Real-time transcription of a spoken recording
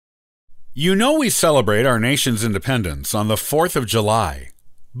You know we celebrate our nation's independence on the 4th of July.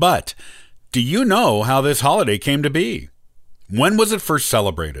 But do you know how this holiday came to be? When was it first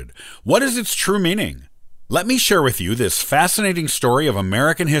celebrated? What is its true meaning? Let me share with you this fascinating story of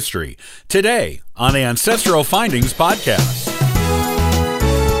American history today on the Ancestral Findings Podcast.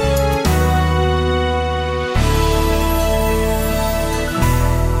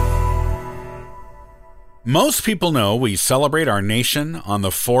 Most people know we celebrate our nation on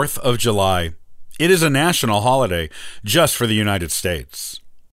the 4th of July. It is a national holiday just for the United States.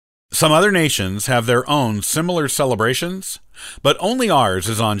 Some other nations have their own similar celebrations, but only ours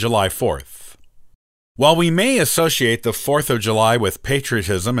is on July 4th. While we may associate the 4th of July with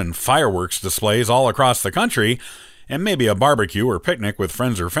patriotism and fireworks displays all across the country, and maybe a barbecue or picnic with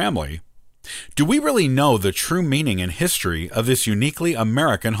friends or family, do we really know the true meaning and history of this uniquely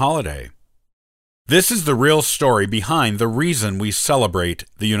American holiday? This is the real story behind the reason we celebrate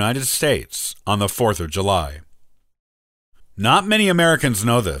the United States on the 4th of July. Not many Americans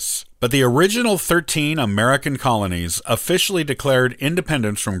know this, but the original 13 American colonies officially declared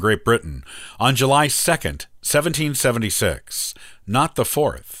independence from Great Britain on July 2nd, 1776, not the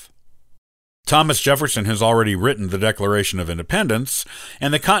 4th. Thomas Jefferson has already written the Declaration of Independence,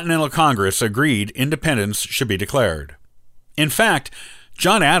 and the Continental Congress agreed independence should be declared. In fact,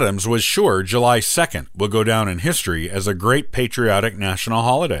 John Adams was sure July 2nd would go down in history as a great patriotic national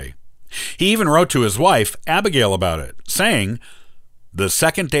holiday. He even wrote to his wife, Abigail, about it, saying, "The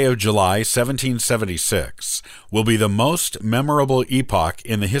 2nd day of July, 1776, will be the most memorable epoch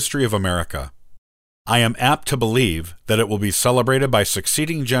in the history of America. I am apt to believe that it will be celebrated by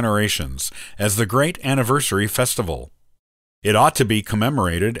succeeding generations as the great anniversary festival. It ought to be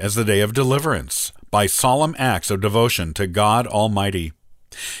commemorated as the day of deliverance, by solemn acts of devotion to God Almighty.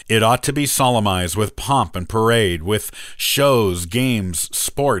 It ought to be solemnized with pomp and parade, with shows, games,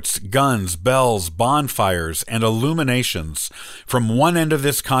 sports, guns, bells, bonfires, and illuminations from one end of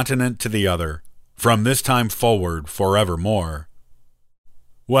this continent to the other, from this time forward forevermore."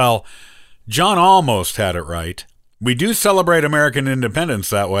 Well, John almost had it right. We do celebrate American independence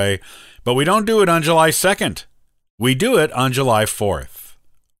that way, but we don't do it on July 2nd. We do it on July 4th.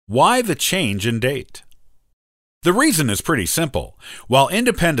 Why the change in date? The reason is pretty simple. While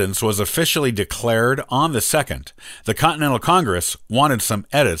independence was officially declared on the 2nd, the Continental Congress wanted some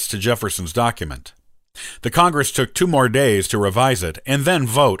edits to Jefferson's document. The Congress took 2 more days to revise it and then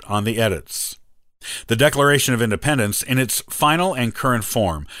vote on the edits. The Declaration of Independence, in its final and current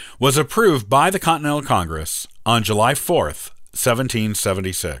form, was approved by the Continental Congress on July 4th,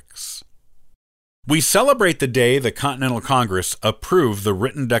 1776. We celebrate the day the Continental Congress approved the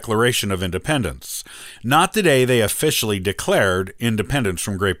written Declaration of Independence, not the day they officially declared independence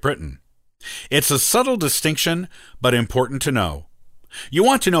from Great Britain. It's a subtle distinction, but important to know. You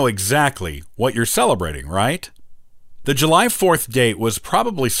want to know exactly what you're celebrating, right? The July 4th date was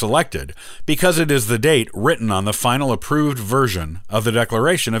probably selected because it is the date written on the final approved version of the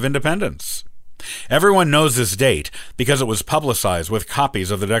Declaration of Independence. Everyone knows this date because it was publicized with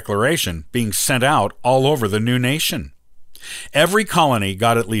copies of the Declaration being sent out all over the new nation. Every colony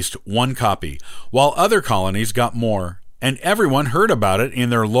got at least 1 copy, while other colonies got more, and everyone heard about it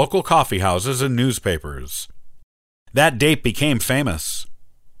in their local coffee houses and newspapers. That date became famous.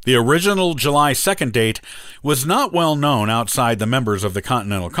 The original July 2nd date was not well known outside the members of the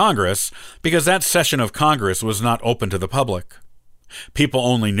Continental Congress because that session of Congress was not open to the public. People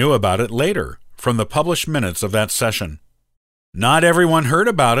only knew about it later, from the published minutes of that session. Not everyone heard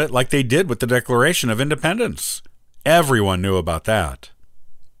about it like they did with the Declaration of Independence. Everyone knew about that.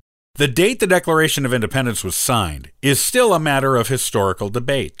 The date the Declaration of Independence was signed is still a matter of historical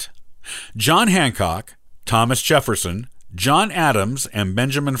debate. John Hancock, Thomas Jefferson, John Adams, and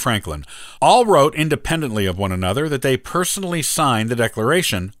Benjamin Franklin all wrote independently of one another that they personally signed the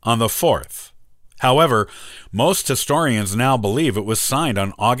Declaration on the 4th. However, most historians now believe it was signed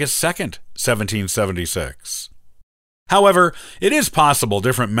on August 2nd, 1776. However, it is possible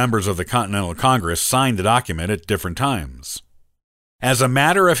different members of the Continental Congress signed the document at different times. As a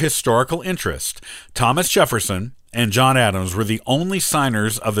matter of historical interest, Thomas Jefferson and John Adams were the only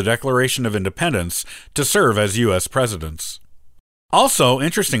signers of the Declaration of Independence to serve as U.S. presidents. Also,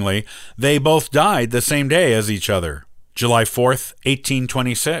 interestingly, they both died the same day as each other, July 4th,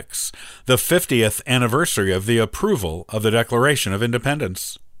 1826, the 50th anniversary of the approval of the Declaration of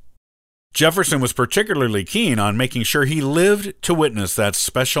Independence. Jefferson was particularly keen on making sure he lived to witness that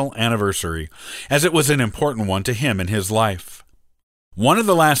special anniversary, as it was an important one to him in his life. One of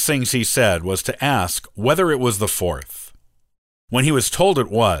the last things he said was to ask whether it was the 4th. When he was told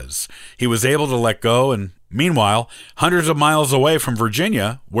it was, he was able to let go and Meanwhile, hundreds of miles away from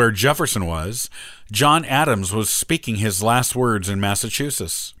Virginia, where Jefferson was, John Adams was speaking his last words in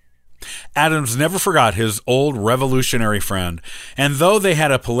Massachusetts. Adams never forgot his old revolutionary friend, and though they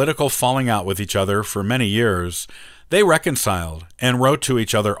had a political falling out with each other for many years, they reconciled and wrote to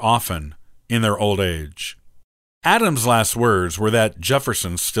each other often in their old age. Adams' last words were that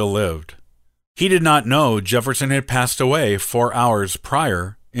Jefferson still lived. He did not know Jefferson had passed away 4 hours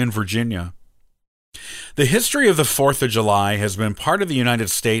prior in Virginia. The history of the 4th of July has been part of the United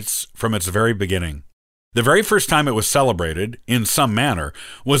States from its very beginning. The very first time it was celebrated, in some manner,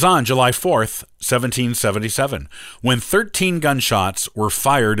 was on July 4th, 1777, when 13 gunshots were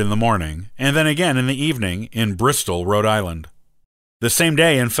fired in the morning, and then again in the evening in Bristol, Rhode Island. The same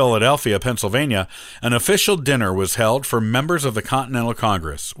day in Philadelphia, Pennsylvania, an official dinner was held for members of the Continental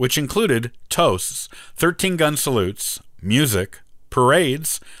Congress, which included toasts, 13-gun salutes, music,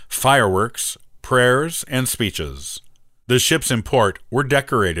 parades, fireworks, prayers, and speeches. The ships in port were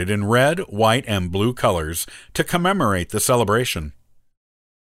decorated in red, white, and blue colors to commemorate the celebration.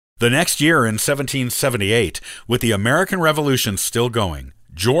 The next year, in 1778, with the American Revolution still going,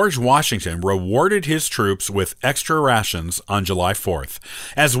 George Washington rewarded his troops with extra rations on July 4th,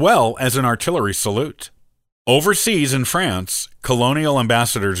 as well as an artillery salute. Overseas in France, colonial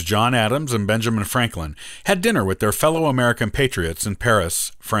ambassadors John Adams and Benjamin Franklin had dinner with their fellow American patriots in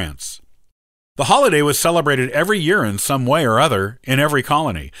Paris, France. The holiday was celebrated every year in some way or other in every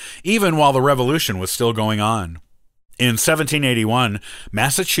colony, even while the Revolution was still going on. In 1781,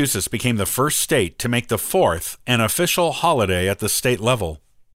 Massachusetts became the first state to make the 4th an official holiday at the state level.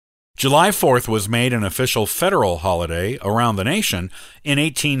 July 4th was made an official federal holiday around the nation in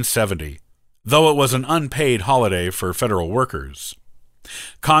 1870, though it was an unpaid holiday for federal workers.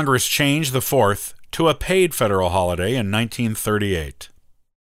 Congress changed the 4th to a paid federal holiday in 1938.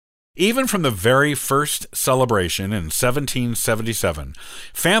 Even from the very first celebration in 1777,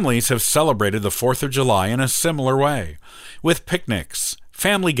 families have celebrated the 4th of July in a similar way, with picnics,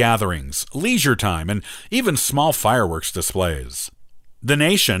 family gatherings, leisure time, and even small fireworks displays. The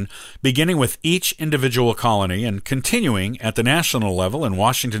nation, beginning with each individual colony and continuing at the national level in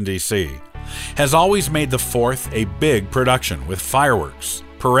Washington, D.C., has always made the 4th a big production with fireworks,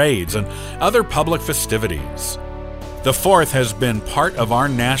 parades, and other public festivities. The 4th has been part of our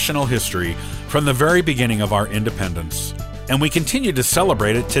national history from the very beginning of our independence, and we continue to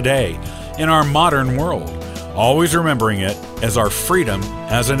celebrate it today in our modern world, always remembering it as our freedom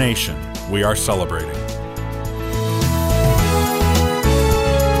as a nation we are celebrating.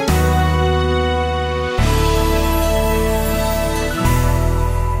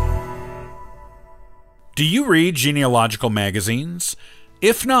 Do you read genealogical magazines?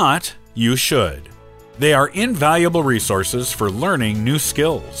 If not, you should. They are invaluable resources for learning new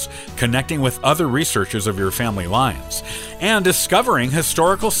skills, connecting with other researchers of your family lines, and discovering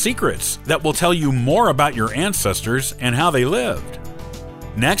historical secrets that will tell you more about your ancestors and how they lived.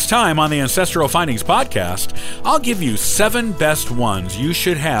 Next time on the Ancestral Findings podcast, I'll give you 7 best ones you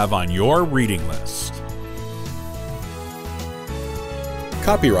should have on your reading list.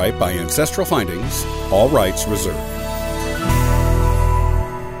 Copyright by Ancestral Findings, all rights reserved.